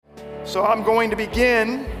So I'm going to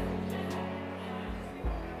begin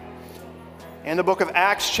in the book of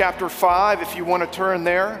Acts chapter 5. If you want to turn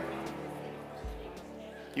there,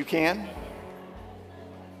 you can.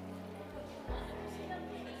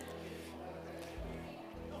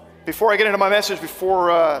 Before I get into my message,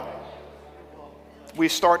 before we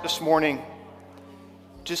start this morning,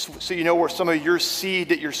 just so you know where some of your seed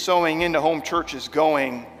that you're sowing into Home Church is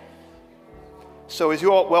going. So as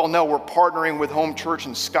you all well know, we're partnering with Home Church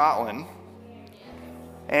in Scotland,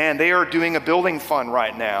 and they are doing a building fund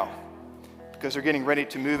right now because they're getting ready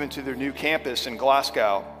to move into their new campus in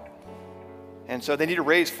Glasgow. And so they need to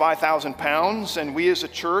raise £5,000, and we as a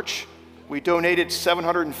church, we donated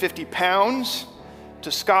 750 pounds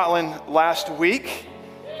to Scotland last week,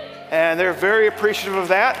 and they're very appreciative of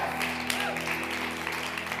that.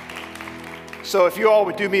 So if you all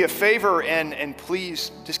would do me a favor and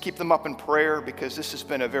please just keep them up in prayer, because this has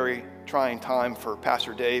been a very trying time for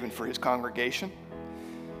Pastor Dave and for his congregation.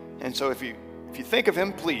 And so if you think of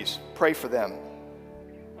him, please pray for them.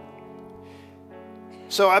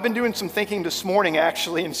 So I've been doing some thinking this morning,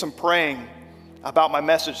 actually, and some praying about my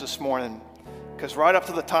message this morning, because right up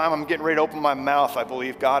to the time I'm getting ready to open my mouth, I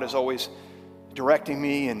believe God is always directing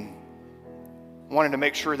me and wanting to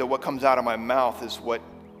make sure that what comes out of my mouth is what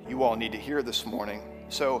you all need to hear this morning.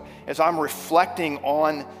 So as I'm reflecting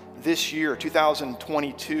on this year,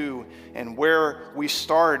 2022, and where we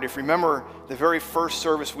started, if you remember, the very first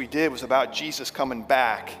service we did was about Jesus coming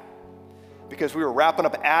back, because we were wrapping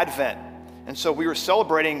up Advent. And so we were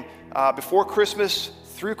celebrating before Christmas,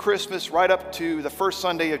 through Christmas, right up to the first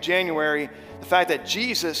Sunday of January, the fact that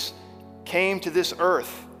Jesus came to this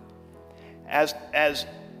earth as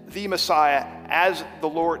the Messiah, as the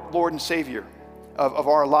Lord and Savior of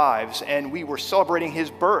our lives, and we were celebrating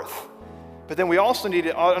his birth. But then we also need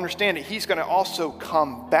to understand that he's going to also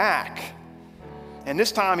come back. And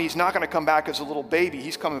this time he's not going to come back as a little baby.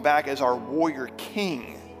 He's coming back as our warrior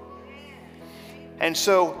king. And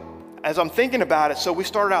so as I'm thinking about it, so we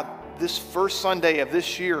started out this first Sunday of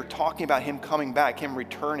this year talking about him coming back, him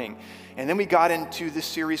returning. And then we got into this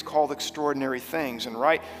series called Extraordinary Things. And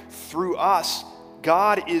right through us,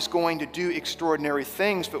 God is going to do extraordinary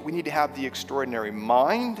things, but we need to have the extraordinary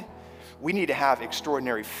mind. We need to have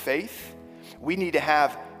extraordinary faith. We need to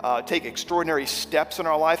have take extraordinary steps in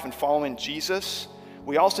our life and following Jesus.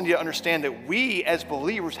 We also need to understand that we as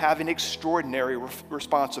believers have an extraordinary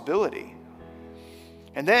responsibility.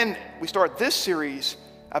 And then we start this series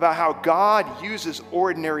about how God uses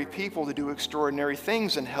ordinary people to do extraordinary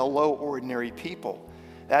things, and hello, ordinary people.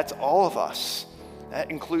 That's all of us. That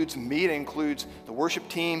includes me, it includes the worship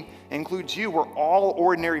team, it includes you. We're all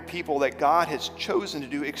ordinary people that God has chosen to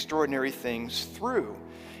do extraordinary things through.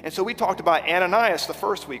 And so we talked about Ananias the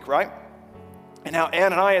first week, right? And how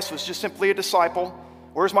Ananias was just simply a disciple.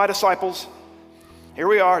 Where's my disciples? Here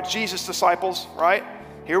we are, Jesus' disciples, right?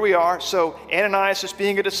 Here we are. So Ananias, just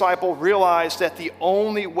being a disciple, realized that the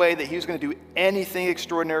only way that he was going to do anything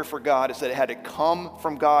extraordinary for God is that it had to come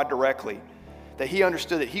from God directly. That he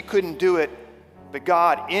understood that he couldn't do it, but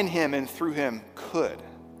God in him and through him could.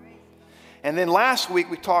 And then last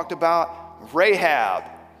week we talked about Rahab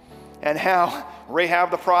and how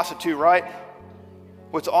Rahab the prostitute, right?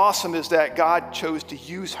 What's awesome is that God chose to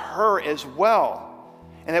use her as well.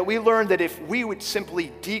 And that we learned that if we would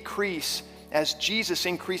simply decrease as Jesus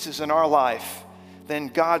increases in our life, then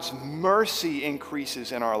God's mercy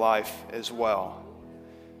increases in our life as well.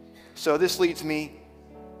 So this leads me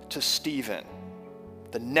to Stephen,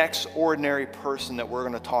 the next ordinary person that we're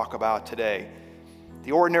going to talk about today.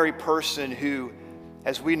 The ordinary person who,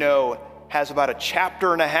 as we know, has about a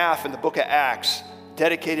chapter and a half in the book of Acts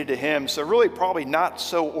dedicated to him. So really probably not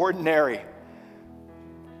so ordinary.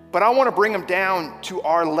 But I want to bring him down to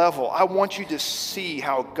our level. I want you to see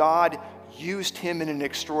how God used him in an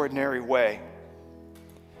extraordinary way.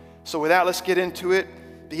 So with that, let's get into it.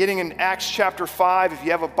 Beginning in Acts chapter 5, if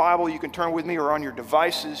you have a Bible, you can turn with me, or on your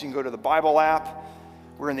devices, you can go to the Bible app.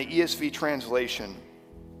 We're in the ESV translation.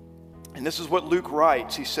 And this is what Luke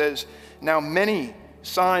writes. He says, "Now many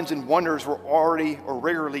signs and wonders were already or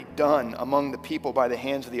regularly done among the people by the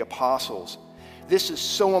hands of the apostles." This is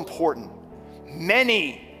so important.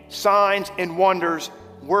 Many signs and wonders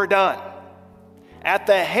were done at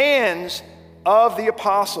the hands of the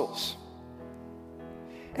apostles.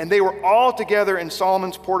 And they were all together in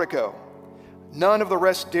Solomon's portico. None of the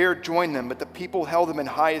rest dared join them, but the people held them in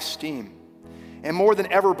high esteem. And more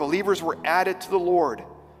than ever, believers were added to the Lord,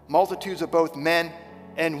 multitudes of both men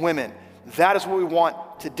and women. That is what we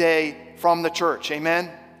want today from the church. Amen?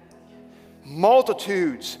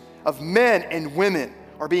 Multitudes of men and women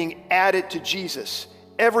are being added to Jesus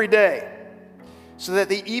every day. so that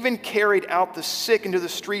they even carried out the sick into the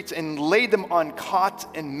streets and laid them on cots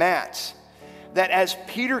and mats, that as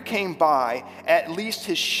Peter came by, at least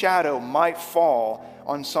his shadow might fall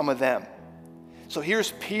on some of them. So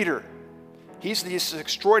here's Peter. He's this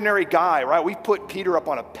extraordinary guy, right? We put Peter up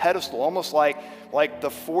on a pedestal, almost like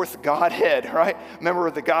the fourth Godhead, right? Member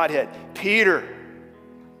of the Godhead. Peter,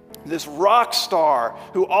 this rock star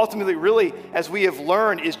who ultimately really, as we have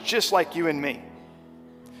learned, is just like you and me.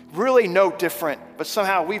 Really no different, but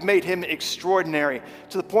somehow we've made him extraordinary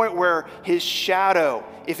to the point where his shadow,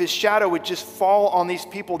 if his shadow would just fall on these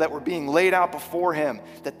people that were being laid out before him,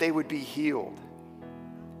 that they would be healed.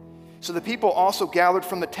 So the people also gathered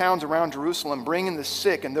from the towns around Jerusalem, bringing the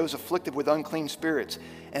sick and those afflicted with unclean spirits,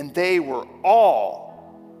 and they were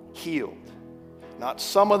all healed. Not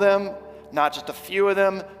some of them, not just a few of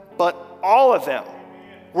them, but all of them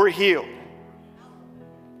were healed.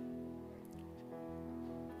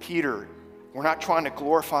 Peter, we're not trying to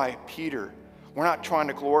glorify Peter. We're not trying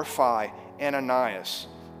to glorify Ananias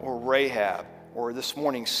or Rahab or this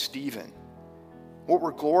morning Stephen. What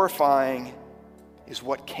we're glorifying is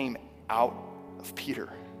what came out of Peter.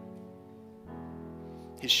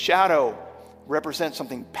 His shadow represents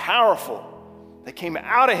something powerful that came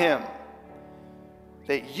out of him.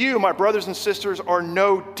 That you, my brothers and sisters, are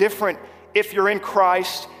no different if you're in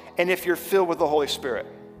Christ and if you're filled with the Holy Spirit.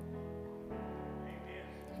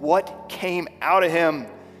 What came out of him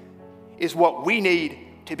is what we need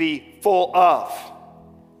to be full of.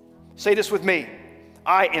 Say this with me.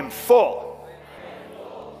 I am full.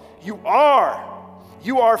 You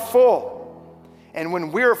are full. And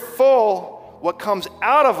when we're full, what comes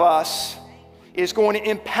out of us is going to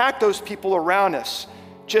impact those people around us,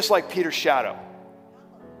 just like Peter's shadow.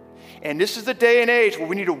 And this is the day and age where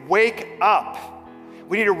we need to wake up.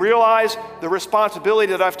 We need to realize the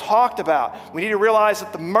responsibility that I've talked about. We need to realize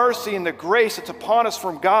that the mercy and the grace that's upon us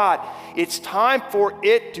from God, it's time for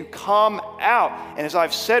it to come out. And as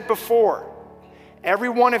I've said before, every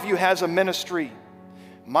one of you has a ministry.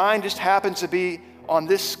 Mine just happens to be on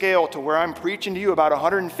this scale to where I'm preaching to you about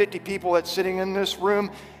 150 people that's sitting in this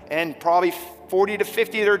room and probably 40 to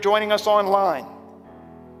 50 that are joining us online.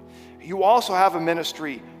 You also have a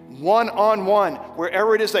ministry, one-on-one,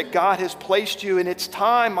 wherever it is that God has placed you. And it's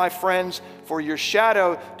time, my friends, for your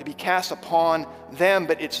shadow to be cast upon them.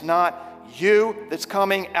 But it's not you that's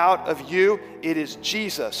coming out of you. It is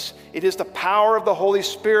Jesus. It is the power of the Holy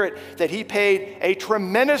Spirit that he paid a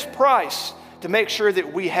tremendous price to make sure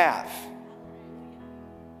that we have.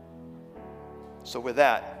 So with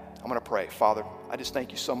that, I'm going to pray. Father, I just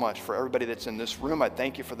thank you so much for everybody that's in this room. I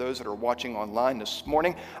thank you for those that are watching online this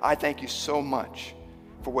morning. I thank you so much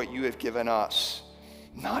for what you have given us,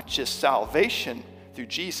 not just salvation through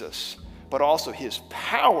Jesus, but also his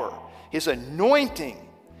power, his anointing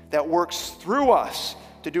that works through us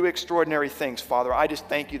to do extraordinary things. Father, I just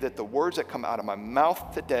thank you that the words that come out of my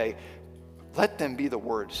mouth today, let them be the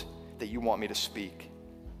words that you want me to speak.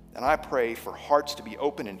 And I pray for hearts to be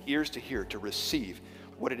open and ears to hear, to receive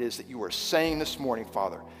what it is that you are saying this morning,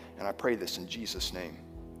 Father. And I pray this in Jesus' name.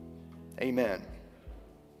 Amen.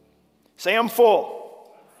 Say, I'm full.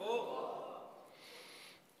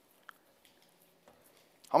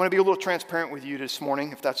 I'm going to be a little transparent with you this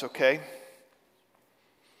morning, if that's okay.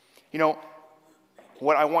 You know,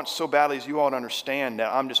 what I want so badly is you all to understand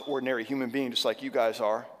that I'm just ordinary human being, just like you guys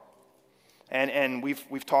are. And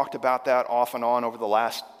we've talked about that off and on over the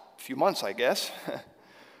last few months, I guess.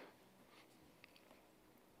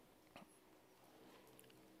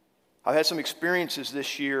 I've had some experiences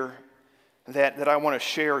this year that I want to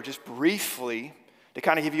share just briefly to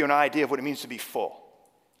kind of give you an idea of what it means to be full.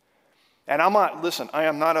 And I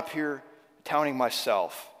am not up here touting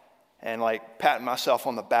myself and like patting myself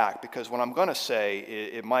on the back, because what I'm going to say,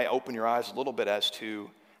 it might open your eyes a little bit as to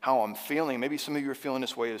how I'm feeling. Maybe some of you are feeling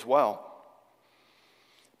this way as well.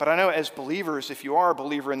 But I know as believers, if you are a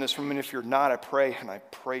believer in this room, and if you're not, I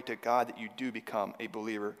pray to God that you do become a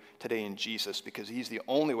believer today in Jesus, because he's the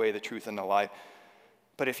only way, the truth, and the life.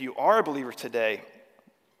 But if you are a believer today,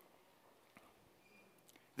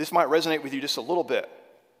 this might resonate with you just a little bit.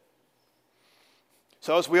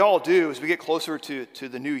 So as we all do, as we get closer to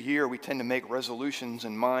the new year, we tend to make resolutions,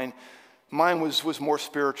 and mine was more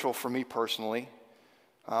spiritual for me personally,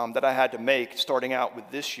 that I had to make starting out with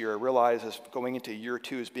this year. I realized as going into year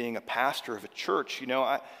 2 as being a pastor of a church, you know,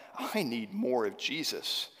 I need more of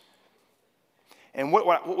Jesus. And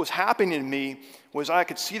what was happening to me was I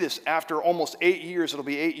could see this after almost 8 years. It'll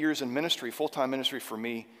be 8 years in ministry, full-time ministry for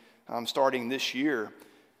me, starting this year,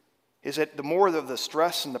 is that the more of the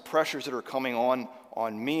stress and the pressures that are coming on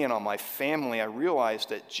me and on my family, I realized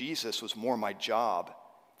that Jesus was more my job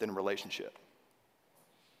than a relationship.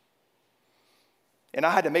 And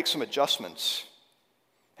I had to make some adjustments.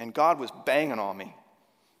 And God was banging on me.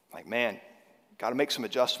 Like, man, got to make some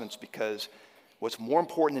adjustments because what's more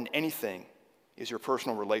important than anything is your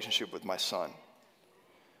personal relationship with my son.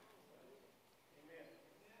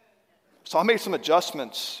 So I made some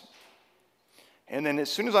adjustments. And then as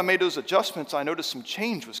soon as I made those adjustments, I noticed some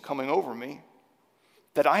change was coming over me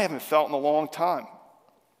that I haven't felt in a long time.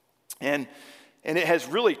 And it has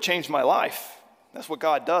really changed my life. That's what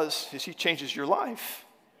God does, is he changes your life.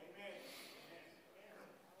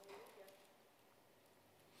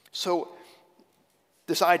 So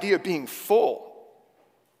this idea of being full,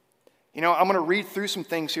 I'm going to read through some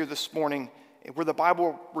things here this morning where the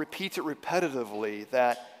Bible repeats it repetitively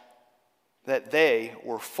that they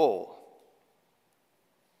were full.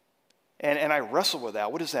 And I wrestled with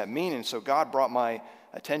that. What does that mean? And so God brought my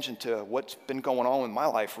attention to what's been going on in my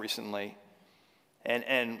life recently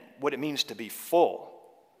and what it means to be full.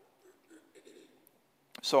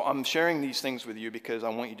 So I'm sharing these things with you because I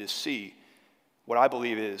want you to see what I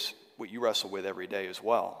believe is what you wrestle with every day as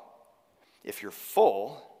well. If you're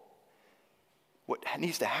full, what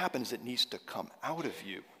needs to happen is it needs to come out of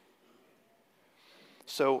you.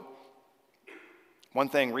 So one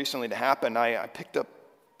thing recently to happen, I picked up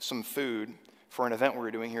some food for an event we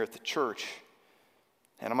were doing here at the church.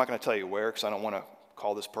 And I'm not going to tell you where because I don't want to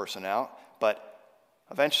call this person out. But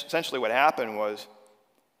essentially what happened was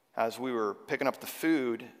as we were picking up the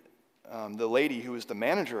food, the lady who was the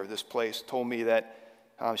manager of this place told me that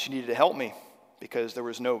she needed to help me because they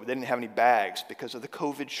didn't have any bags because of the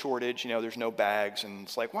COVID shortage. There's no bags. And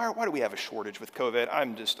it's like, why do we have a shortage with COVID?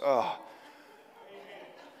 I'm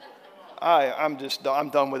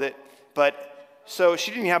done with it. But so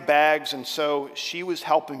she didn't have bags, and so she was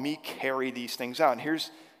helping me carry these things out. And here's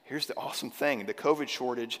the awesome thing. The COVID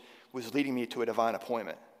shortage was leading me to a divine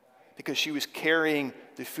appointment because she was carrying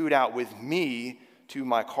the food out with me to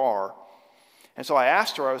my car. And so I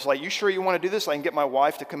asked her, I was like, you sure you want to do this? I can get my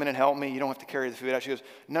wife to come in and help me. You don't have to carry the food out. She goes,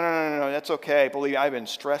 no, that's okay. Believe me, I've been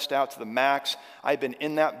stressed out to the max. I've been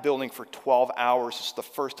in that building for 12 hours. It's the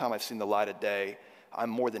first time I've seen the light of day. I'm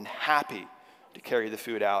more than happy to carry the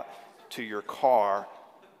food out to your car.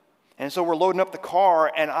 And so we're loading up the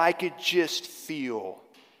car, and I could just feel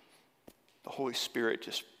the Holy Spirit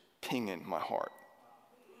just pinging my heart.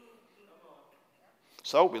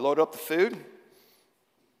 So we loaded up the food.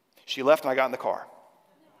 She left, and I got in the car.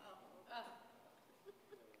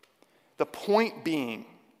 The point being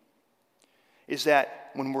is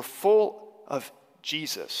that when we're full of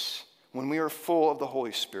Jesus, when we are full of the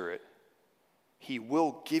Holy Spirit, he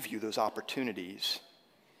will give you those opportunities.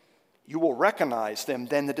 You will recognize them.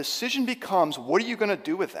 Then the decision becomes, what are you going to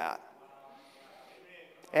do with that?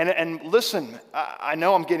 And listen, I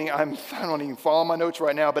know I don't even follow my notes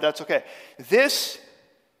right now, but that's okay. This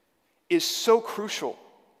is so crucial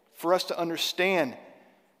for us to understand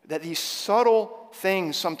that these subtle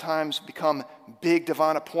things sometimes become big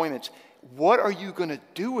divine appointments. What are you going to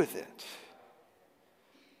do with it?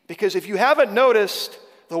 Because if you haven't noticed,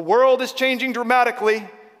 the world is changing dramatically.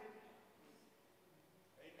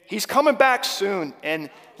 He's coming back soon.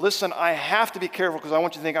 And listen, I have to be careful because I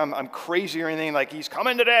want you to think I'm crazy or anything, like he's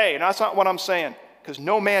coming today. And that's not what I'm saying, because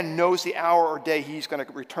no man knows the hour or day he's going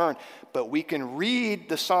to return. But we can read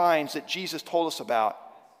the signs that Jesus told us about,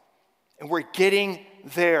 and we're getting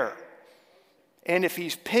there. And if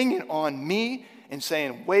he's pinging on me and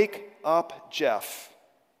saying, wake up, Jeff,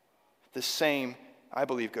 the same, I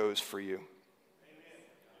believe, goes for you.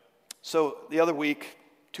 So the other week,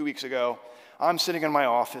 2 weeks ago, I'm sitting in my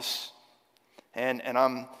office, and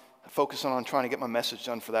I'm focusing on trying to get my message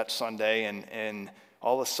done for that Sunday, and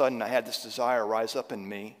all of a sudden I had this desire rise up in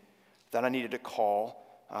me that I needed to call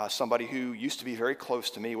somebody who used to be very close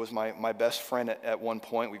to me, was my best friend at one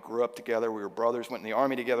point. We grew up together, we were brothers, went in the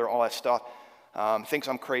army together, all that stuff. Thinks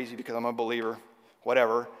I'm crazy because I'm a believer,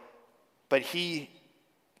 whatever. But he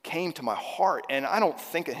came to my heart, and I don't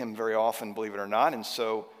think of him very often, believe it or not, and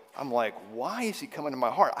so I'm like, why is he coming to my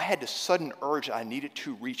heart? I had this sudden urge I needed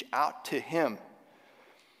to reach out to him.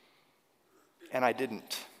 And I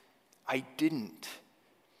didn't.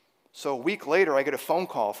 So a week later, I get a phone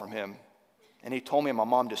call from him, and he told me my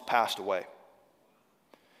mom just passed away.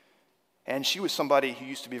 And she was somebody who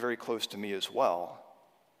used to be very close to me as well.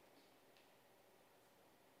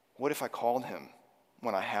 What if I called him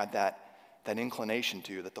when I had that inclination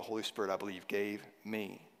to, that the Holy Spirit, I believe, gave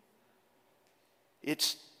me?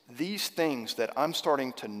 It's these things that I'm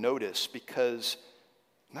starting to notice because,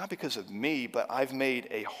 not because of me, but I've made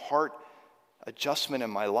a heart adjustment in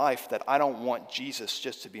my life that I don't want Jesus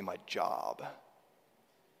just to be my job.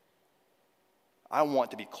 I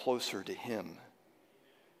want to be closer to him.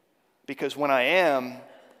 Because when I am,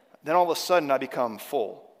 then all of a sudden I become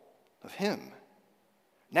full of him.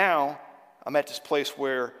 Now I'm at this place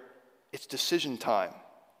where it's decision time.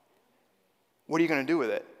 What are you going to do with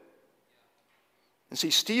it? And see,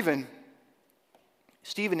 Stephen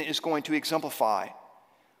is going to exemplify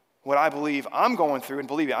what I believe I'm going through. And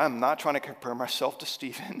believe me, I'm not trying to compare myself to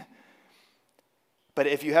Stephen. But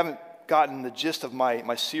if you haven't gotten the gist of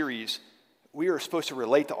my series, we are supposed to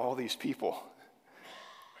relate to all these people.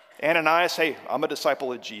 Ananias, hey, I'm a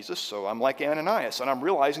disciple of Jesus, so I'm like Ananias, and I'm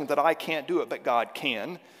realizing that I can't do it, but God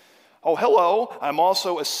can. Oh, hello, I'm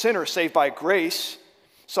also a sinner saved by grace,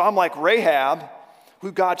 so I'm like Rahab,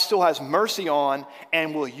 who God still has mercy on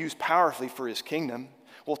and will use powerfully for his kingdom.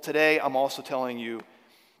 Well, today I'm also telling you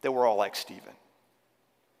that we're all like Stephen.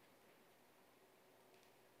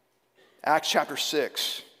 Acts chapter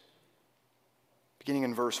 6, beginning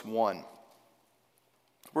in verse 1.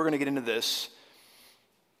 We're going to get into this.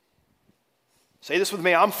 Say this with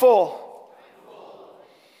me, I'm full.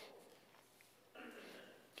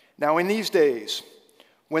 Now in these days,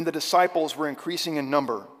 when the disciples were increasing in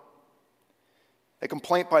number, a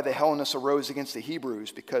complaint by the Hellenists arose against the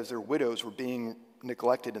Hebrews because their widows were being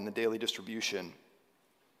neglected in the daily distribution.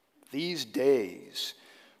 These days,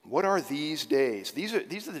 what are these days? These are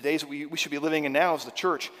the days that we should be living in now as the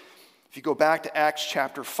church. If you go back to Acts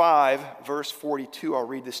chapter 5, verse 42, I'll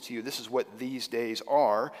read this to you. This is what these days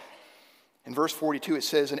are. In verse 42, it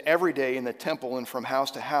says, "And every day in the temple and from house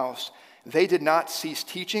to house, they did not cease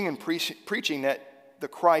teaching and preaching that the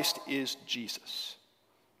Christ is Jesus."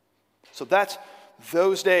 So that's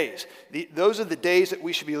those days. Those are the days that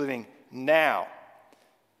we should be living now.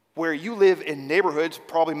 Where you live in neighborhoods,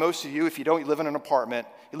 probably most of you, if you don't, you live in an apartment.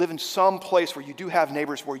 You live in some place where you do have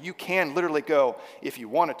neighbors where you can literally go, if you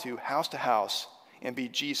wanted to house, and be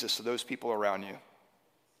Jesus to those people around you.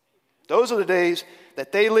 Those are the days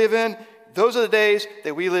that they live in. Those are the days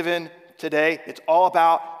that we live in today. It's all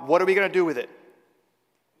about what are we going to do with it?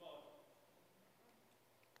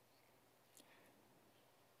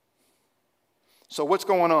 So what's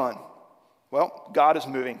going on? Well, God is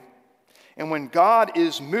moving. And when God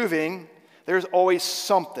is moving, there's always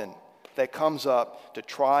something that comes up to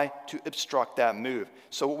try to obstruct that move.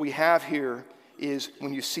 So what we have here is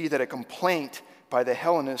when you see that a complaint by the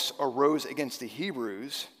Hellenists arose against the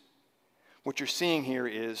Hebrews, what you're seeing here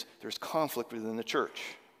is there's conflict within the church.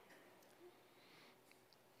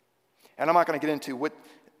 And I'm not going to get into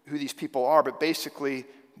who these people are, but basically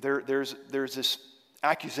there's this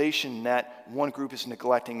accusation that one group is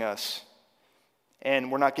neglecting us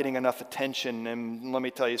and we're not getting enough attention. And let me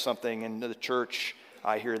tell you something, in the church,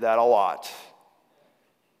 I hear that a lot.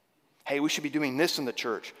 Hey, we should be doing this in the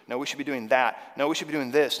church. No, we should be doing that. No, we should be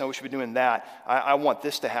doing this. No, we should be doing that. I want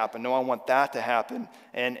this to happen. No, I want that to happen.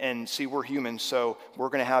 And see, we're humans, so we're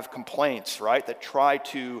going to have complaints, right, that try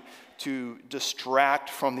to distract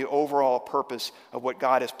from the overall purpose of what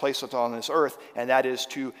God has placed us on this earth, and that is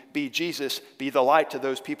to be Jesus, be the light to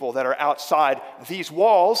those people that are outside these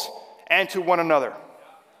walls and to one another.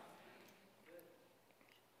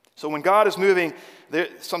 So when God is moving,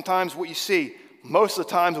 sometimes what you see, most of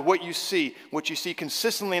the times what you see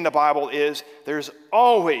consistently in the Bible is there's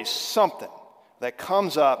always something that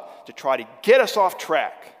comes up to try to get us off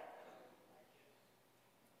track.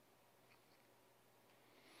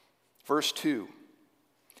 Verse 2,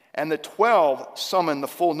 "And the 12 summoned the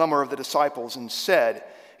full number of the disciples and said,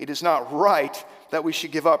 'It is not right that we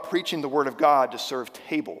should give up preaching the word of God to serve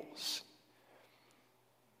tables.'"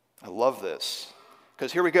 I love this,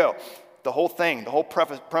 because here we go. The whole thing, the whole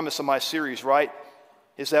premise of my series, right,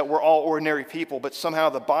 is that we're all ordinary people, but somehow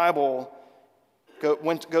the Bible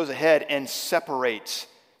goes ahead and separates.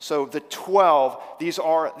 So the 12, these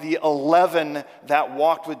are the 11 that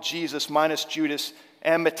walked with Jesus, minus Judas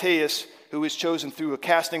and Matthias, who was chosen through a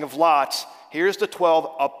casting of lots. Here's the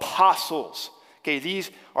 12 apostles. Okay,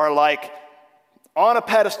 these are like on a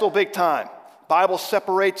pedestal big time. Bible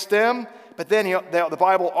separates them, but then the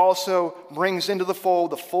Bible also brings into the fold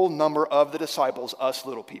the full number of the disciples, us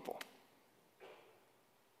little people.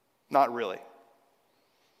 Not really.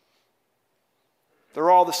 They're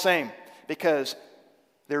all the same because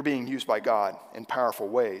they're being used by God in powerful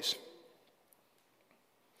ways.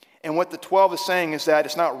 And what the 12 is saying is that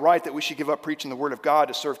it's not right that we should give up preaching the word of God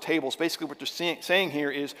to serve tables. Basically what they're saying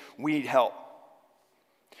here is we need help.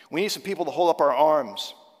 We need some people to hold up our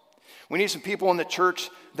arms. We need some people in the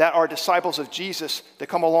church that are disciples of Jesus that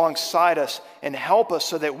come alongside us and help us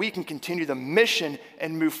so that we can continue the mission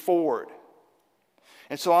and move forward.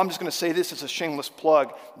 And so I'm just going to say this as a shameless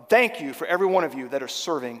plug. Thank you for every one of you that are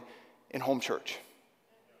serving in home church.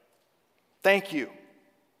 Thank you.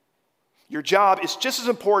 Your job is just as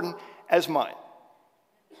important as mine.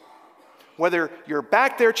 Whether you're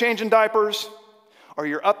back there changing diapers, or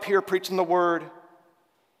you're up here preaching the word,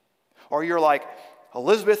 or you're like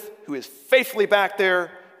Elizabeth, who is faithfully back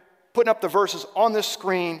there putting up the verses on this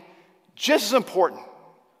screen, just as important.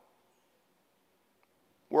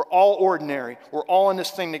 We're all ordinary. We're all in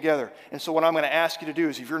this thing together. And so what I'm going to ask you to do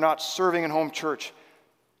is, if you're not serving in home church,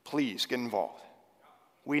 please get involved.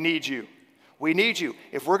 We need you. We need you.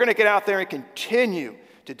 If we're going to get out there and continue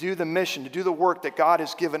to do the mission, to do the work that God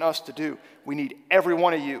has given us to do, we need every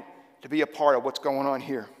one of you to be a part of what's going on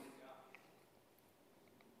here.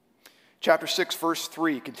 Chapter 6, verse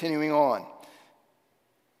 3, continuing on.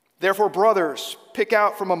 Therefore, brothers, pick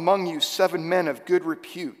out from among you 7 men of good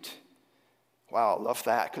repute. Wow, I love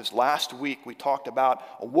that, because last week we talked about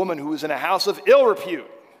a woman who was in a house of ill repute.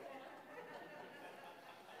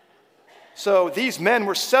 So these men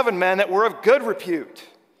were 7 men that were of good repute.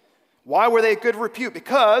 Why were they of good repute?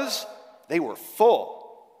 Because they were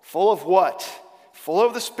full. Full of what? Full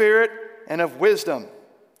of the Spirit and of wisdom,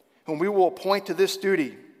 whom we will appoint to this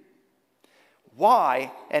duty.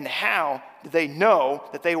 Why and how did they know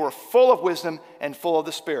that they were full of wisdom and full of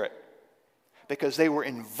the Spirit? Because they were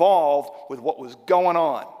involved with what was going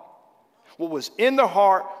on. What was in their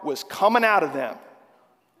heart was coming out of them.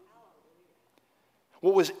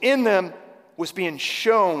 What was in them was being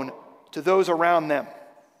shown to those around them.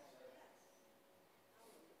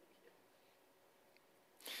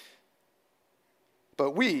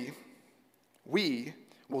 But we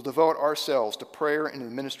will devote ourselves to prayer and the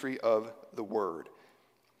ministry of the word.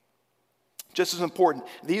 Just as important,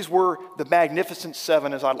 these were the Magnificent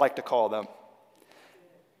Seven, as I'd like to call them.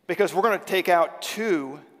 Because we're going to take out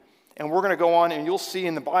 2, and we're going to go on, and you'll see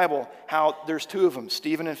in the Bible how there's 2 of them,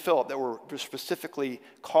 Stephen and Philip, that were specifically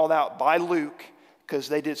called out by Luke because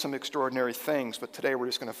they did some extraordinary things. But today we're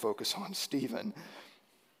just going to focus on Stephen.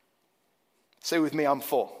 Say with me, I'm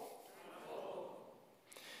full.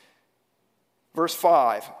 Verse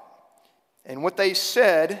 5, and what they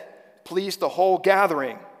said pleased the whole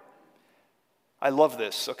gathering. I love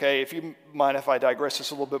this, okay? If you mind if I digress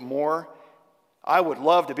this a little bit more, I would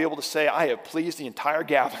love to be able to say I have pleased the entire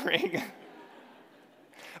gathering.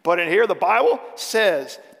 But in here, the Bible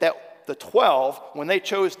says that the 12, when they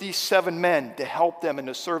chose these 7 men to help them and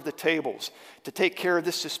to serve the tables, to take care of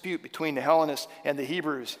this dispute between the Hellenists and the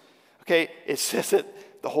Hebrews, okay, it says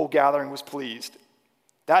that the whole gathering was pleased.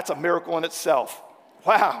 That's a miracle in itself.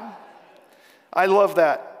 Wow. I love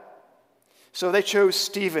that. So they chose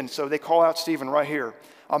Stephen, so they call out Stephen right here.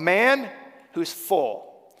 A man who's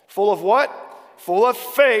full. Full of what? Full of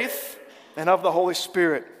faith and of the Holy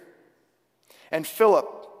Spirit. And Philip,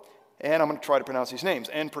 and I'm going to try to pronounce these names,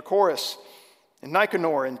 and Prochorus, and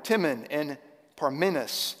Nicanor, and Timon, and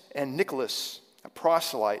Parmenas, and Nicholas, a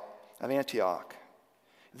proselyte of Antioch.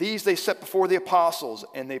 These they set before the apostles,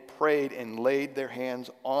 and they prayed and laid their hands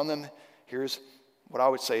on them. Here's what I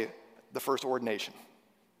would say, the first ordination.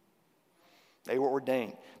 They were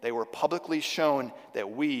ordained. They were publicly shown that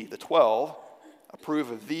we, the 12, approve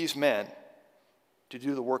of these men to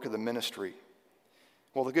do the work of the ministry.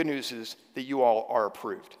 Well, the good news is that you all are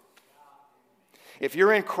approved. If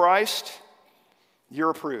you're in Christ,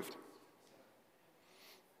 you're approved.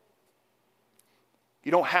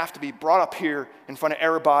 You don't have to be brought up here in front of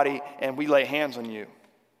everybody and we lay hands on you.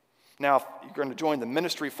 Now, if you're going to join the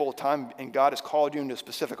ministry full time and God has called you into a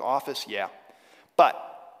specific office, yeah. But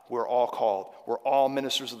we're all called. We're all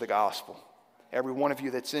ministers of the gospel. Every one of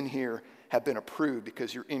you that's in here have been approved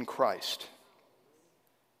because you're in Christ.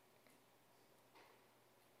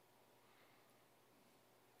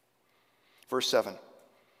 Verse 7.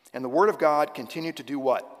 And the word of God continued to do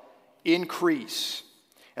what? Increase.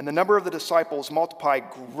 And the number of the disciples multiplied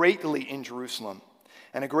greatly in Jerusalem.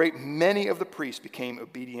 And a great many of the priests became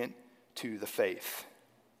obedient to the faith.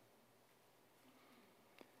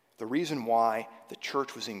 The reason why the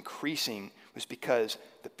church was increasing was because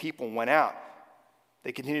the people went out.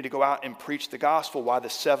 They continued to go out and preach the gospel while the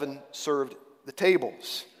 7 served the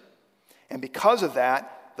tables. And because of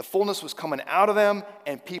that, the fullness was coming out of them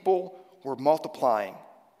and people were multiplying.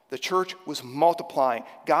 The church was multiplying.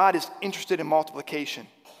 God is interested in multiplication.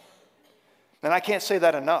 And I can't say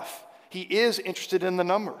that enough. He is interested in the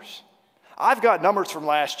numbers. I've got numbers from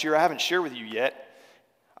last year I haven't shared with you yet.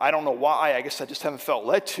 I don't know why. I guess I just haven't felt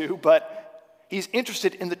led to. But he's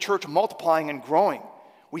interested in the church multiplying and growing.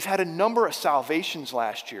 We've had a number of salvations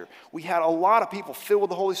last year. We had a lot of people filled with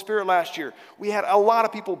the Holy Spirit last year. We had a lot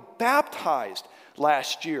of people baptized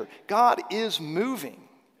last year. God is moving.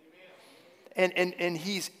 And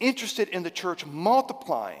he's interested in the church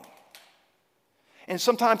multiplying. And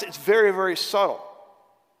sometimes it's very, very subtle.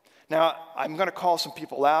 Now, I'm going to call some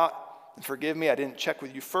people out And forgive me, I didn't check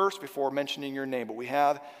with you first before mentioning your name, but we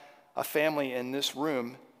have a family in this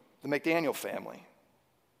room, the McDaniel family.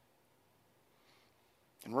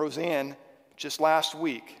 And Roseanne, just last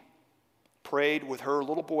week, prayed with her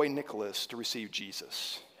little boy Nicholas to receive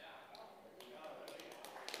Jesus.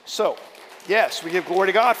 So, yes, we give glory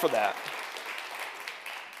to God for that.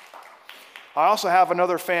 I also have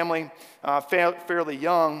another family, fairly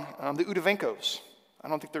young, the Udovinkos. I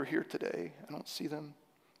don't think they're here today. I don't see them.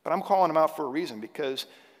 But I'm calling them out for a reason, because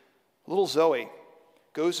little Zoe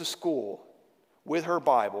goes to school with her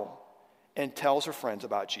Bible and tells her friends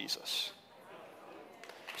about Jesus.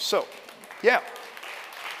 So, yeah.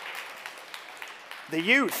 The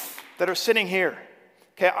youth that are sitting here,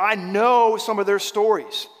 okay, I know some of their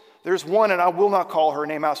stories. There's one, and I will not call her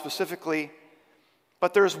name out specifically,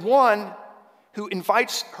 but there's one who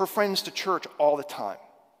invites her friends to church all the time,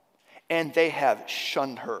 and they have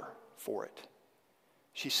shunned her for it.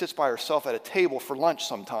 She sits by herself at a table for lunch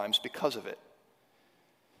sometimes because of it.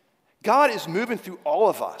 God is moving through all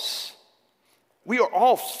of us. We are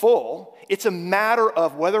all full. It's a matter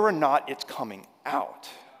of whether or not it's coming out.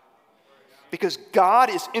 Because God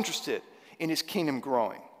is interested in his kingdom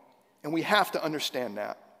growing, and we have to understand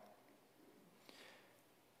that.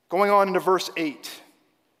 Going on into verse 8.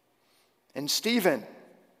 And Stephen,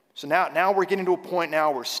 so now we're getting to a point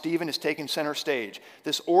now where Stephen is taking center stage.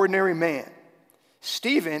 This ordinary man.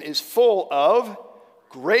 Stephen is full of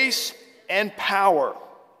grace and power,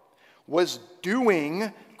 was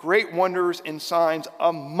doing great wonders and signs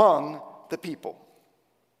among the people.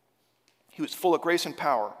 He was full of grace and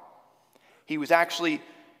power. He was actually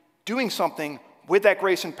doing something with that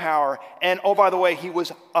grace and power. And oh, by the way, he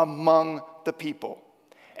was among the people.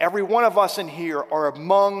 Every one of us in here are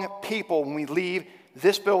among people when we leave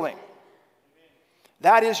this building.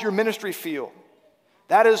 That is your ministry field.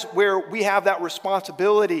 That is where we have that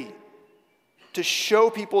responsibility to show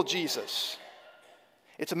people Jesus.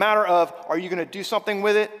 It's a matter of, are you going to do something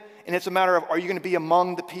with it? And it's a matter of, are you going to be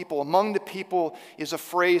among the people? Among the people is a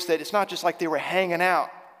phrase that it's not just like they were hanging out.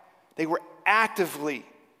 They were actively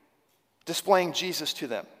displaying Jesus to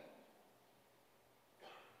them.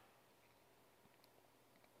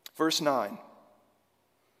 Verse 9.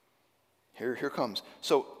 Here comes.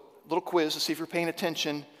 So, little quiz to see if you're paying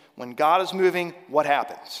attention. When God is moving, what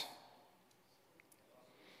happens?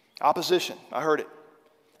 Opposition. I heard it.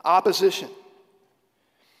 Opposition.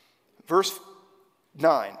 Verse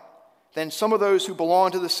 9. Then some of those who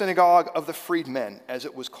belonged to the synagogue of the freedmen, as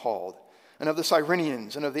it was called, and of the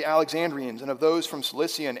Cyrenians, and of the Alexandrians, and of those from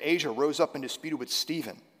Cilicia and Asia rose up and disputed with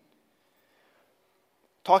Stephen.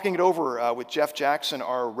 Talking it over with Jeff Jackson,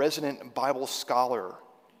 our resident Bible scholar.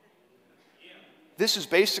 This is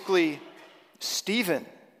basically Stephen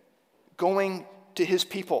going to his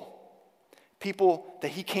people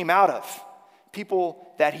that he came out of,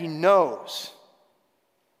 people that he knows.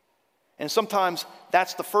 And sometimes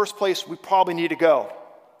that's the first place we probably need to go.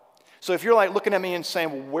 So if you're like looking at me and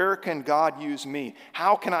saying, well, where can God use me?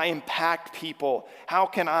 How can I impact people? How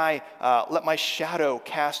can I let my shadow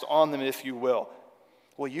cast on them, if you will?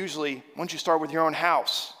 Well, usually, once you start with your own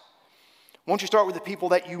house, once you start with the people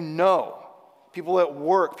that you know, people at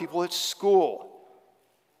work, people at school,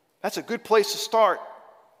 that's a good place to start.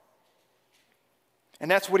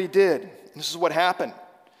 And that's what he did. And this is what happened.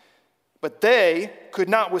 But they could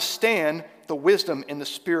not withstand the wisdom and the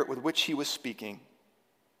spirit with which he was speaking.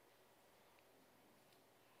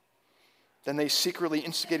 Then they secretly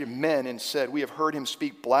instigated men and said, we have heard him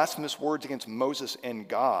speak blasphemous words against Moses and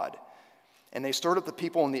God. And they stirred up the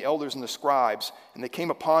people and the elders and the scribes, and they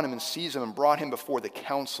came upon him and seized him and brought him before the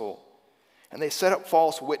council. And they set up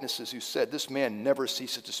false witnesses who said, this man never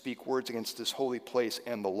ceases to speak words against this holy place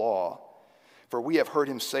and the law. For we have heard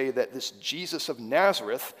him say that this Jesus of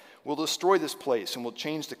Nazareth will destroy this place and will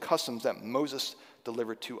change the customs that Moses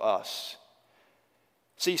delivered to us.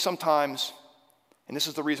 See, sometimes, and this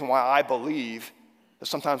is the reason why I believe that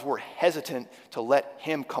sometimes we're hesitant to let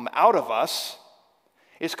him come out of us,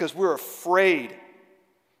 is because we're afraid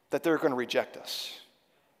that they're going to reject us.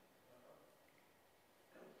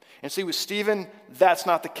 And see, with Stephen, that's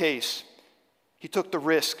not the case. He took the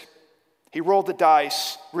risk. He rolled the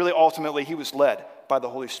dice. Really, ultimately, he was led by the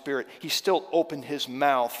Holy Spirit. He still opened his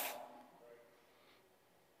mouth.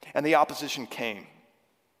 And the opposition came.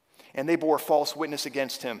 And they bore false witness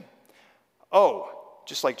against him. Oh,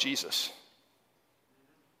 just like Jesus.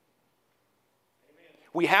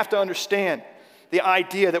 We have to understand the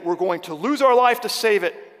idea that we're going to lose our life to save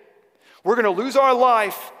it. We're going to lose our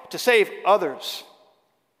life to save others.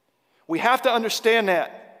 We have to understand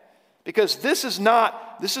that, because this is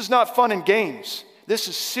not fun and games. This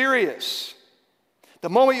is serious. The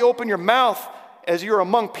moment you open your mouth as you're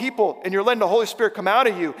among people and you're letting the Holy Spirit come out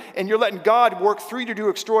of you and you're letting God work through you to do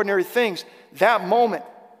extraordinary things, that moment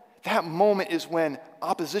is when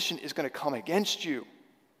opposition is going to come against you,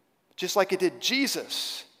 just like it did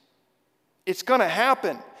Jesus. It's going to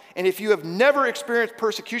happen. And if you have never experienced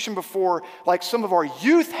persecution before, like some of our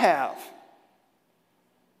youth have,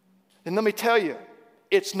 then let me tell you,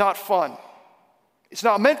 it's not fun. It's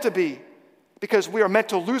not meant to be, because we are meant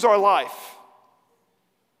to lose our life.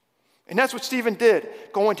 And that's what Stephen did,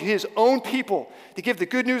 going to his own people to give the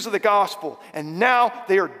good news of the gospel. And now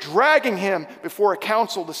they are dragging him before a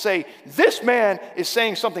council to say, this man is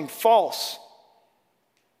saying something false.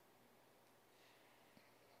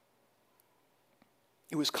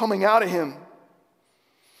 It was coming out of him.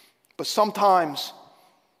 But sometimes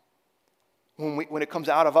when it comes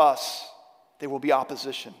out of us, there will be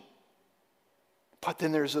opposition. But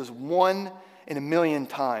then there's those 1 in a million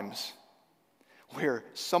times where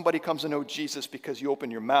somebody comes to know Jesus because you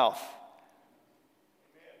open your mouth.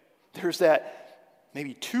 There's that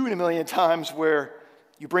maybe 2 in a million times where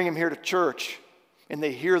you bring them here to church and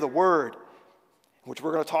they hear the word, which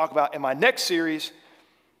we're going to talk about in my next series,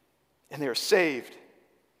 and they're saved.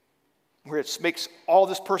 Where it makes all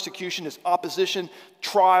this persecution, this opposition,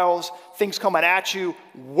 trials, things coming at you,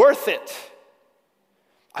 worth it.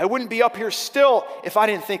 I wouldn't be up here still if I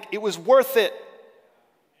didn't think it was worth it.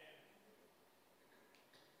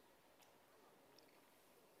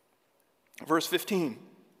 Verse 15.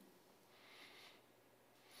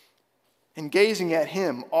 And gazing at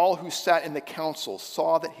him, all who sat in the council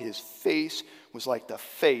saw that his face was like the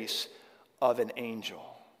face of an angel.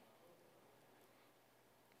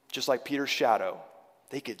 Just like Peter's shadow,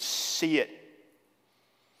 they could see it.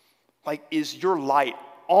 Like, is your light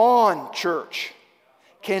on, church?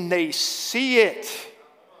 Can they see it?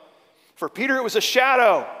 For Peter, it was a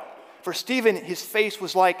shadow. For Stephen, his face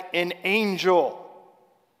was like an angel.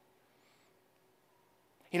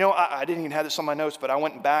 You know, I didn't even have this on my notes, but I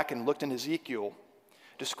went back and looked in Ezekiel,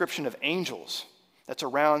 description of angels that's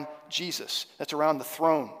around Jesus, that's around the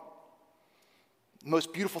throne. The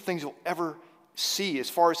most beautiful things you'll ever see as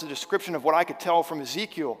far as the description of what I could tell from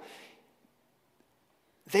Ezekiel.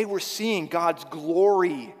 They were seeing God's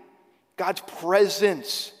glory, God's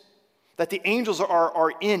presence, that the angels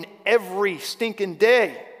are in every stinking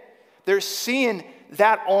day. They're seeing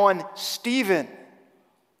that on Stephen.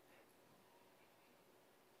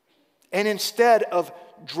 And instead of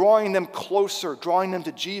drawing them closer, drawing them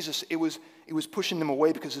to Jesus, it was pushing them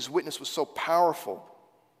away because his witness was so powerful.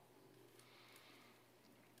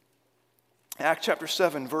 Acts chapter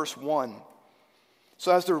 7, verse 1.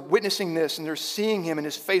 So as they're witnessing this and they're seeing him and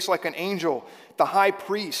his face like an angel, the high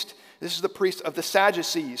priest, this is the priest of the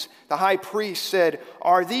Sadducees, the high priest said,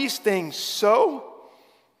 "Are these things so?"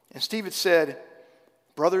 And Stephen said,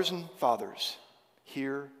 "Brothers and fathers,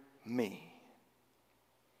 hear me."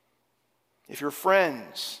 If your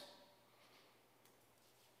friends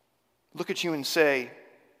look at you and say,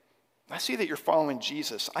 "I see that you're following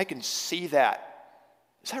Jesus. I can see that.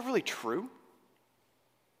 Is that really true?"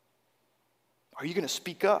 Are you going to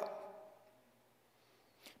speak up?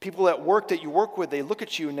 People at work that you work with, they look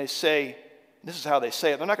at you and they say, this is how they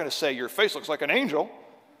say it. They're not going to say, "Your face looks like an angel."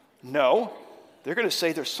 No. They're going to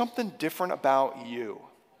say, "There's something different about you."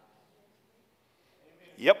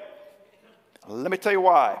 Yep. Let me tell you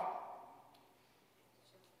why.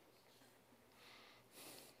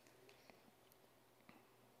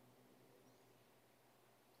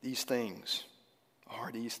 These things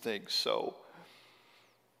so,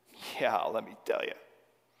 yeah, let me tell you.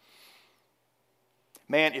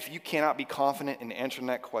 Man, if you cannot be confident in answering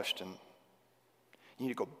that question, you need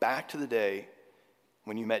to go back to the day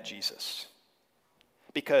when you met Jesus.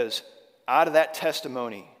 Because out of that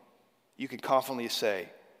testimony, you can confidently say,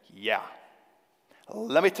 yeah.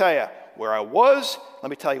 Let me tell you where I was. Let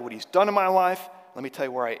me tell you what he's done in my life. Let me tell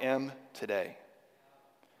you where I am today.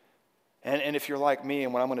 And if you're like me,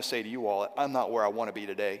 and what I'm going to say to you all, I'm not where I want to be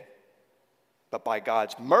today. But by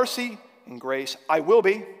God's mercy and grace, I will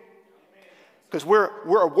be. Because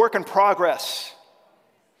we're a work in progress.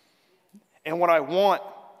 And what I want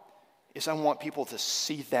is I want people to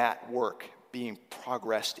see that work being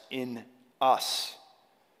progressed in us.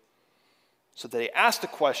 So that they ask the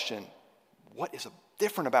question, what is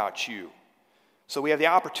different about you? So we have the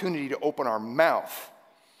opportunity to open our mouth.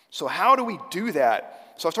 So how do we do that?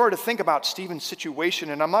 So I started to think about Stephen's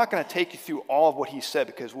situation, and I'm not going to take you through all of what he said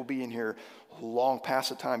because we'll be in here long past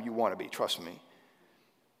the time you want to be, trust me.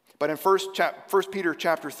 But in 1 Peter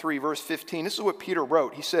chapter 3, verse 15, this is what Peter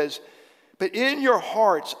wrote. He says, "But in your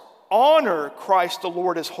hearts honor Christ the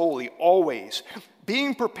Lord as holy, always,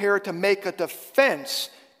 being prepared to make a defense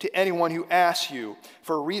to anyone who asks you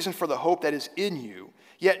for a reason for the hope that is in you,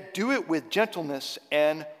 yet do it with gentleness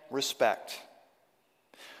and respect.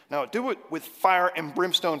 Now, do it with fire and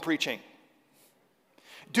brimstone preaching.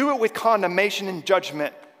 Do it with condemnation and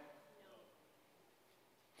judgment.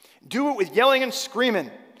 Do it with yelling and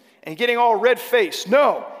screaming and getting all red-faced.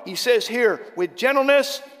 No, he says here, with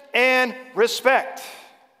gentleness and respect.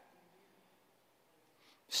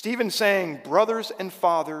 Stephen's saying, brothers and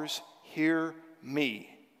fathers, hear me.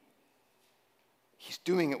 He's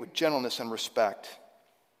doing it with gentleness and respect.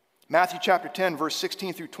 Matthew chapter 10, verse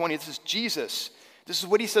 16 through 20, this is Jesus. This is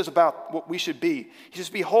what he says about what we should be. He says,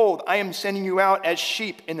 behold, I am sending you out as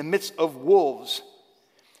sheep in the midst of wolves.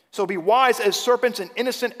 So be wise as serpents and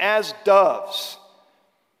innocent as doves.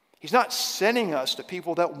 He's not sending us to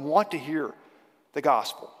people that want to hear the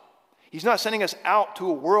gospel. He's not sending us out to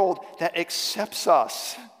a world that accepts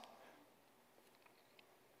us.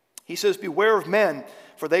 He says, beware of men,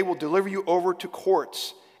 for they will deliver you over to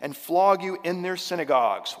courts and flog you in their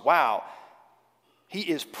synagogues. Wow. He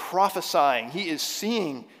is prophesying. He is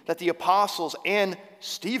seeing that the apostles and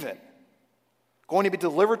Stephen going to be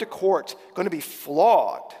delivered to courts, going to be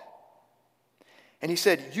flogged. And he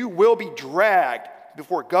said, you will be dragged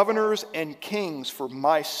before governors and kings for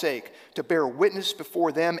my sake, to bear witness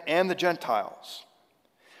before them and the Gentiles.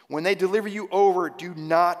 When they deliver you over, do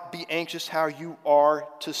not be anxious how you are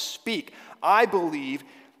to speak. I believe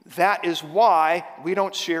that is why we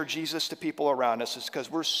don't share Jesus to people around us. It's because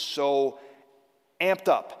we're so amped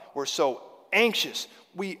up. We're so anxious.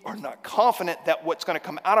 We are not confident that what's going to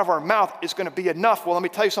come out of our mouth is going to be enough. Well, let me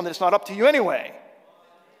tell you something. It's not up to you anyway.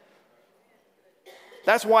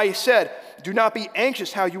 That's why he said, do not be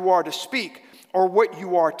anxious how you are to speak or what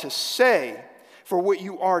you are to say, for what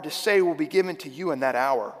you are to say will be given to you in that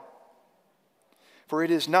hour. For it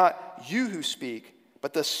is not you who speak,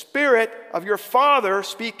 but the Spirit of your Father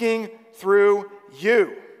speaking through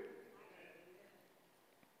you.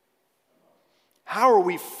 How are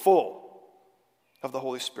we full of the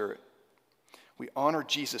Holy Spirit? We honor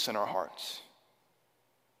Jesus in our hearts.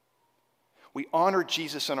 We honor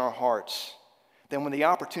Jesus in our hearts. Then when the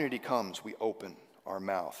opportunity comes, we open our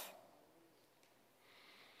mouth.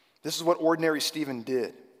 This is what ordinary Stephen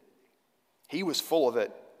did. He was full of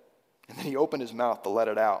it, and then he opened his mouth to let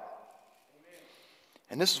it out.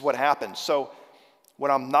 And this is what happened. So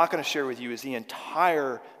what I'm not going to share with you is the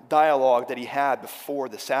entire dialogue that he had before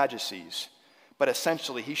the Sadducees. But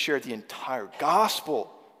essentially, he shared the entire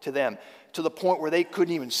gospel to them to the point where they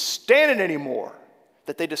couldn't even stand it anymore,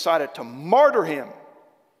 that they decided to martyr him.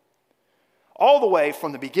 All the way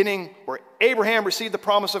from the beginning where Abraham received the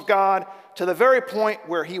promise of God to the very point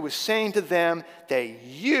where he was saying to them that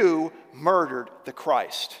you murdered the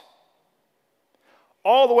Christ.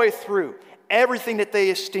 All the way through, everything that they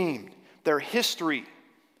esteemed, their history,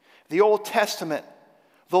 the Old Testament,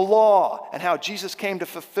 the law, and how Jesus came to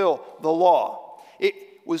fulfill the law. It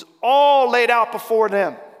was all laid out before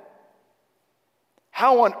them.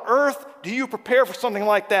 How on earth do you prepare for something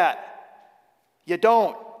like that? You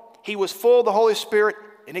don't. He was full of the Holy Spirit,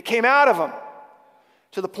 and it came out of him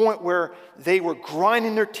to the point where they were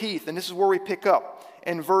grinding their teeth. And this is where we pick up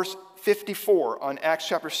in verse 54 on Acts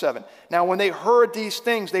chapter 7. Now, when they heard these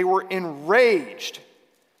things, they were enraged,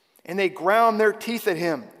 and they ground their teeth at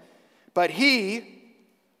him. But he,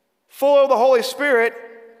 full of the Holy Spirit,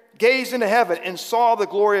 gazed into heaven and saw the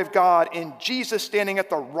glory of God and Jesus standing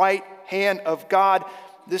at the right hand of God.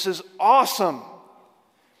 This is awesome.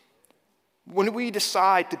 When we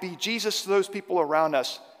decide to be Jesus to those people around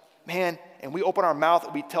us, man, and we open our mouth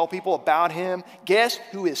and we tell people about him, guess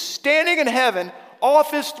who is standing in heaven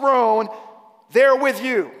off his throne there with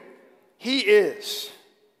you? He is.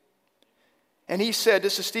 And he said,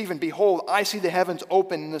 this is Stephen, behold, I see the heavens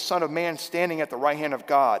open and the Son of Man standing at the right hand of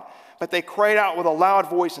God. But they cried out with a loud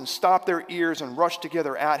voice and stopped their ears and rushed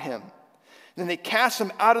together at him. Then they cast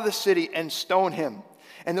him out of the city and stoned him.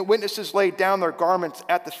 And the witnesses laid down their garments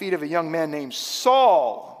at the feet of a young man named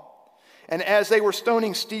Saul. And as they were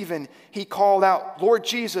stoning Stephen, he called out, Lord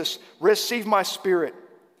Jesus, receive my spirit.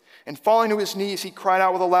 And falling to his knees, he cried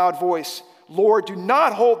out with a loud voice, Lord, do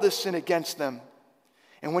not hold this sin against them.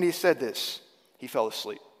 And when he said this, he fell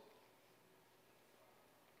asleep.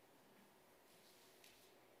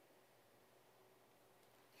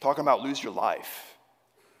 Talking about lose your life.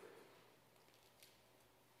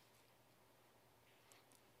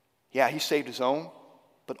 Yeah, he saved his own,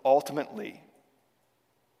 but ultimately,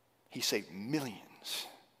 he saved millions.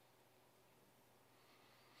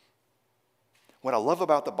 What I love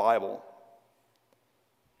about the Bible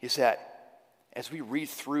is that as we read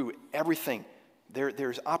through everything,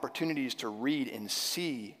 there's opportunities to read and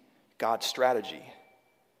see God's strategy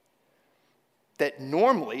that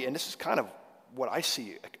normally, and this is kind of what I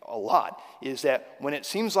see a lot, is that when it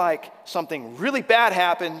seems like something really bad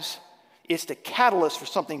happens, it's the catalyst for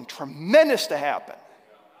something tremendous to happen.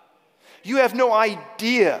 You have no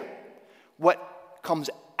idea what comes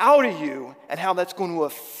out of you and how that's going to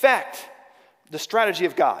affect the strategy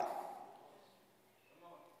of God.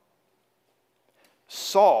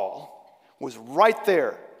 Saul was right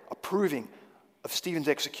there approving of Stephen's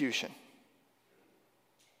execution.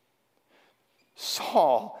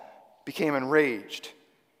 Saul became enraged.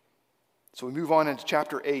 So we move on into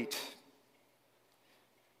chapter 8.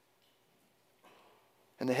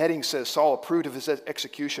 And the heading says, Saul approved of his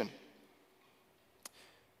execution.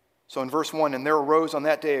 So in verse 1, and there arose on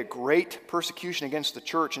that day a great persecution against the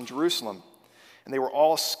church in Jerusalem, and they were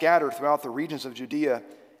all scattered throughout the regions of Judea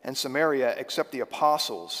and Samaria, except the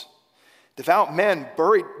apostles. Devout men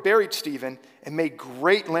buried Stephen and made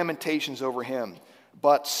great lamentations over him.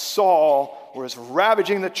 But Saul was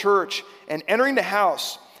ravaging the church, and entering the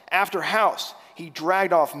house after house, he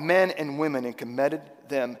dragged off men and women and committed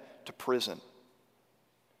them to prison.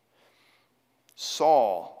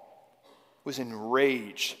 Saul was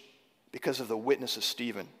enraged because of the witness of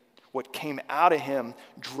Stephen. What came out of him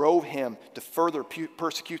drove him to further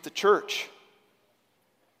persecute the church.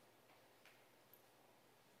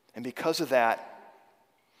 And because of that,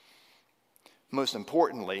 most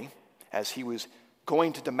importantly, as he was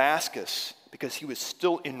going to Damascus, because he was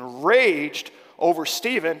still enraged over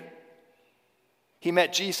Stephen, he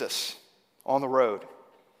met Jesus on the road.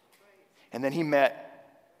 And then he met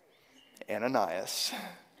Ananias.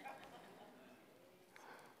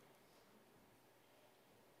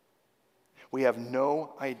 We have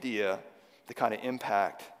no idea the kind of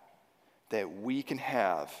impact that we can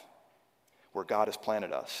have where God has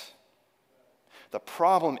planted us. The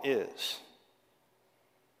problem is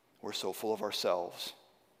we're so full of ourselves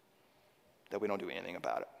that we don't do anything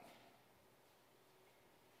about it.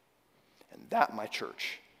 And that, my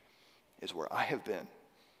church, is where I have been.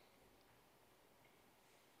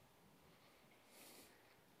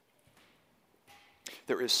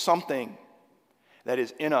 There is something that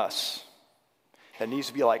is in us that needs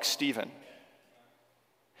to be like Stephen.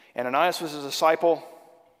 Ananias was a disciple.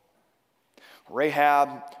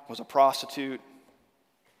 Rahab was a prostitute,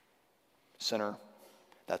 sinner.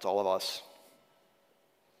 That's all of us.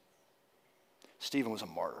 Stephen was a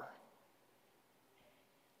martyr.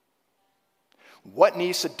 What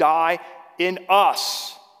needs to die in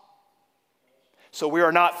us? So we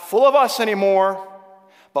are not full of us anymore,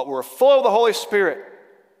 but we're full of the Holy Spirit.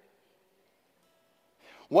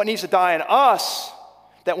 What needs to die in us,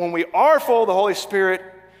 that when we are full of the Holy Spirit,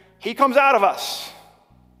 He comes out of us?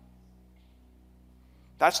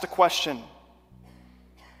 That's the question.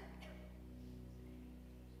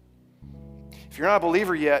 If you're not a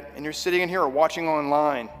believer yet, and you're sitting in here or watching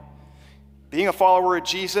online, being a follower of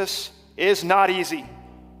Jesus is not easy.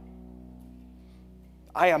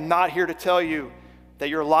 I am not here to tell you that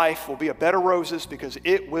your life will be a bed of roses, because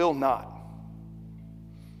it will not.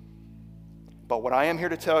 But what I am here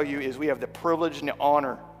to tell you is we have the privilege and the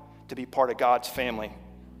honor to be part of God's family,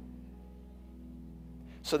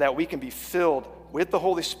 so that we can be filled with the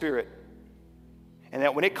Holy Spirit, and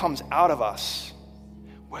that when it comes out of us,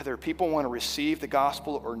 whether people want to receive the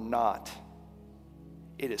gospel or not,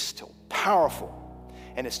 it is still powerful,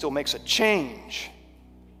 and it still makes a change.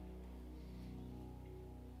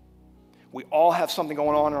 We all have something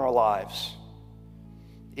going on in our lives.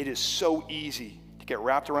 It is so easy to get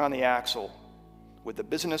wrapped around the axle with the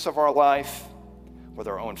business of our life, with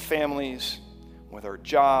our own families, with our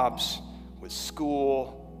jobs, with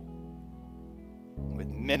school, with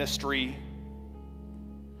ministry,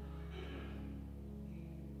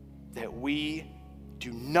 that we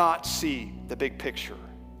do not see the big picture.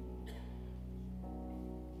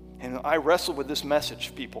 And I wrestle with this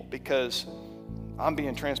message, people, because I'm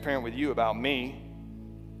being transparent with you about me.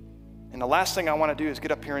 And the last thing I want to do is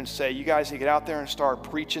get up here and say, you guys need to get out there and start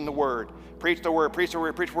preaching the word. Preach the word, preach the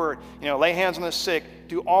word, preach the word. You know, lay hands on the sick,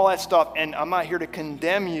 do all that stuff. And I'm not here to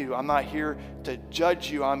condemn you. I'm not here to judge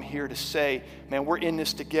you. I'm here to say, man, we're in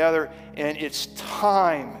this together, and it's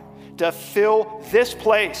time to fill this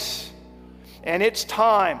place. And it's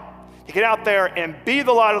time to get out there and be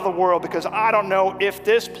the light of the world, because I don't know if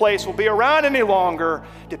this place will be around any longer,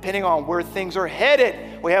 depending on where things are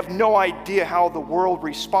headed. We have no idea how the world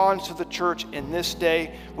responds to the church in this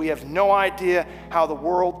day. We have no idea how the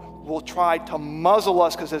world will try to muzzle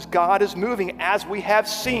us, because as God is moving, as we have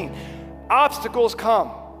seen, obstacles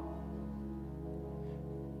come.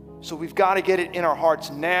 So we've got to get it in our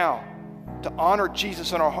hearts now to honor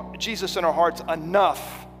Jesus in our hearts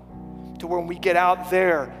enough to when we get out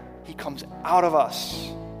there, he comes out of us.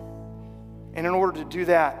 And in order to do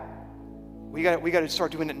that, we got to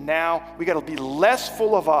start doing it now. We got to be less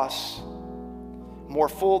full of us, more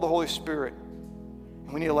full of the Holy Spirit.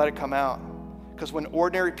 And we need to let it come out. Because when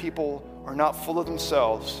ordinary people are not full of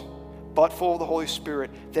themselves, but full of the Holy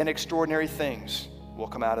Spirit, then extraordinary things will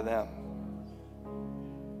come out of them.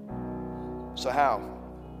 So how?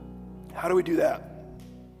 How do we do that?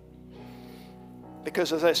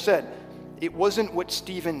 Because as I said, it wasn't what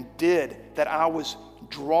Stephen did that I was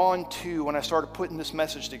drawn to when I started putting this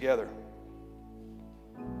message together.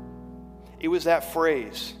 It was that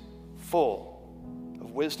phrase, full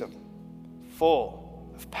of wisdom,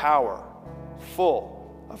 full of power,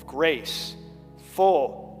 full of grace,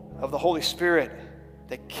 full of the Holy Spirit,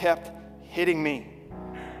 that kept hitting me.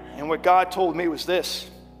 And what God told me was this.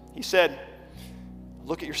 He said,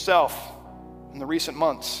 look at yourself in the recent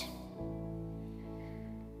months.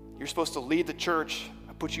 You're supposed to lead the church.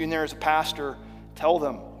 I put you in there as a pastor. Tell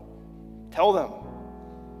them.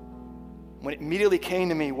 What immediately came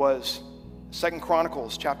to me was 2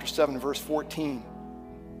 Chronicles chapter 7, verse 14.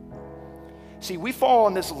 See, we fall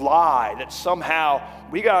on this lie that somehow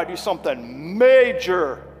we got to do something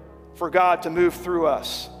major for God to move through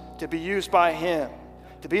us, to be used by him,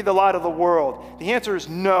 to be the light of the world. The answer is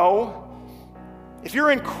no. If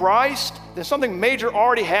you're in Christ, then something major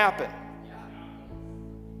already happened.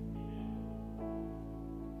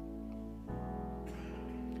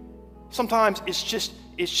 Sometimes it's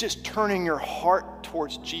just turning your heart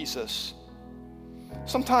towards Jesus.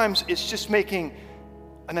 Sometimes it's just making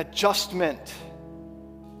an adjustment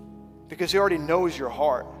because he already knows your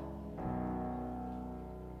heart.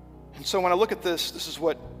 And so when I look at this is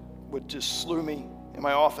what would just slew me in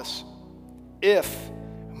my office. If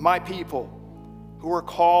my people who are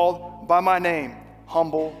called by my name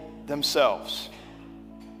humble themselves.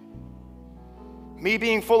 Me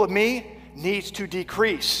being full of me needs to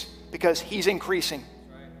decrease because he's increasing.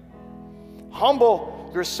 Humble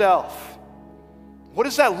yourself. What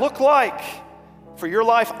does that look like? For your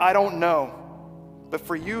life, I don't know. But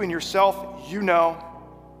for you and yourself, you know.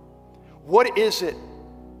 What is it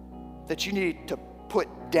that you need to put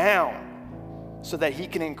down so that he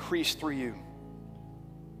can increase through you?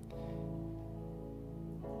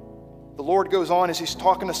 The Lord goes on as he's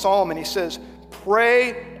talking to Solomon. He says,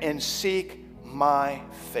 pray and seek my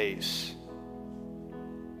face.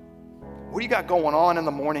 What do you got going on in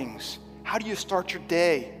the mornings? How do you start your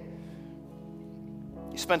day?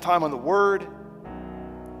 You spend time on the Word.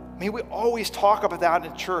 I mean, we always talk about that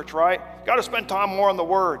in church, right? You got to spend time more on the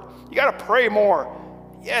Word. You got to pray more.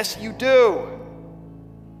 Yes, you do.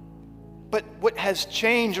 But what has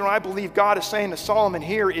changed, and what I believe God is saying to Solomon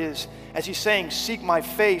here is, as he's saying, seek my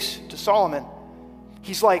face to Solomon,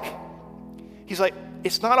 he's like,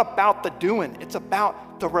 it's not about the doing, it's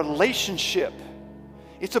about the relationship.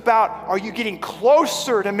 It's about, are you getting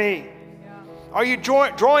closer to me? Are you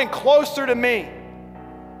drawing closer to me?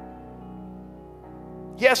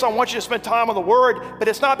 Yes, I want you to spend time on the Word, but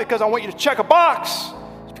it's not because I want you to check a box.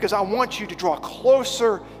 It's because I want you to draw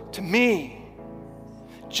closer to me.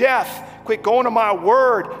 Jeff, quit going to my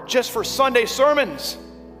Word just for Sunday sermons.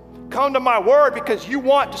 Come to my Word because you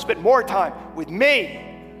want to spend more time with me.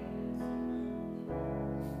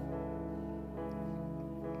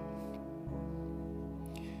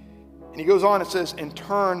 And he goes on and says, and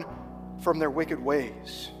turn from their wicked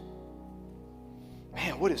ways.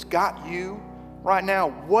 Man, what has got you right now?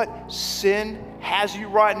 What sin has you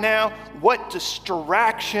right now? What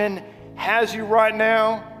distraction has you right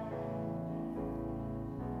now?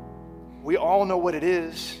 We all know what it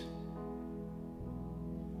is.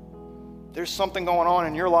 There's something going on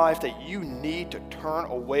in your life that you need to turn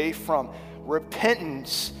away from.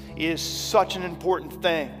 Repentance is such an important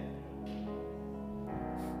thing.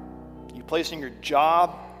 You placing your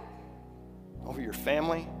job over your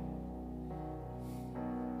family?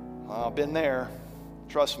 I've been there.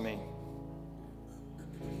 Trust me.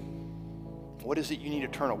 What is it you need to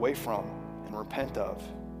turn away from and repent of?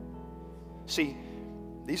 See,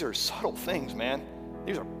 these are subtle things, man.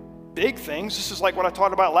 These are big things. This is like what I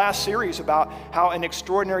talked about last series about how an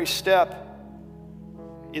extraordinary step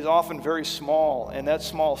is often very small, and that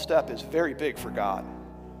small step is very big for God.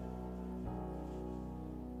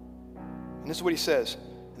 And this is what he says.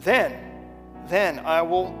 Then I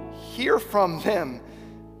will hear from them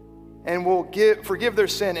and will forgive their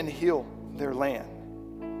sin and heal their land.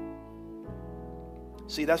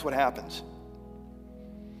 See, that's what happens.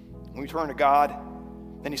 When we turn to God,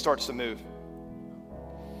 then he starts to move.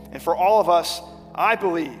 And for all of us, I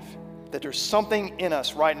believe that there's something in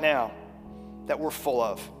us right now that we're full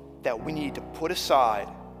of, that we need to put aside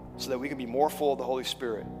so that we can be more full of the Holy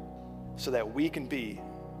Spirit, so that we can be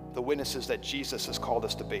the witnesses that Jesus has called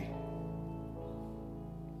us to be.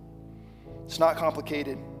 It's not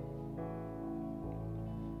complicated.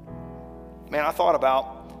 Man, I thought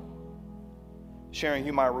about sharing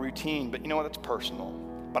you my routine, but you know what? That's personal.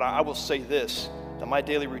 But I will say this, that my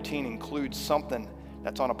daily routine includes something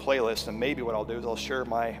that's on a playlist, and maybe what I'll do is I'll share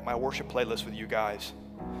my worship playlist with you guys.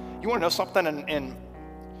 You want to know something? In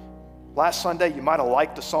last Sunday, you might have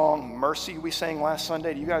liked the song Mercy we sang last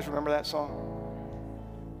Sunday. Do you guys remember that song?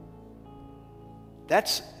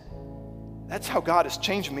 That's how God has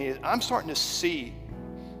changed me. I'm starting to see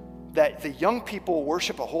that the young people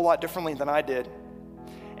worship a whole lot differently than I did.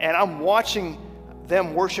 And I'm watching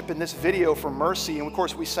them worship in this video for Mercy. And of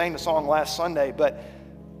course, we sang the song last Sunday, but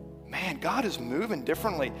man, God is moving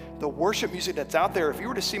differently. The worship music that's out there, if you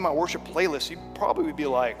were to see my worship playlist, you probably would be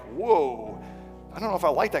like, whoa, I don't know if I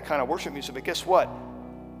like that kind of worship music, but guess what?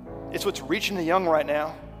 It's what's reaching the young right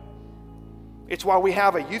now. It's why we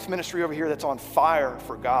have a youth ministry over here that's on fire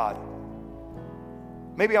for God.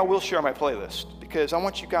 Maybe I will share my playlist because I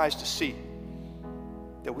want you guys to see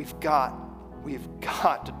that we've got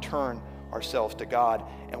to turn ourselves to God,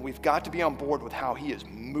 and we've got to be on board with how He is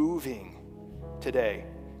moving today,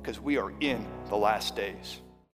 because we are in the last days.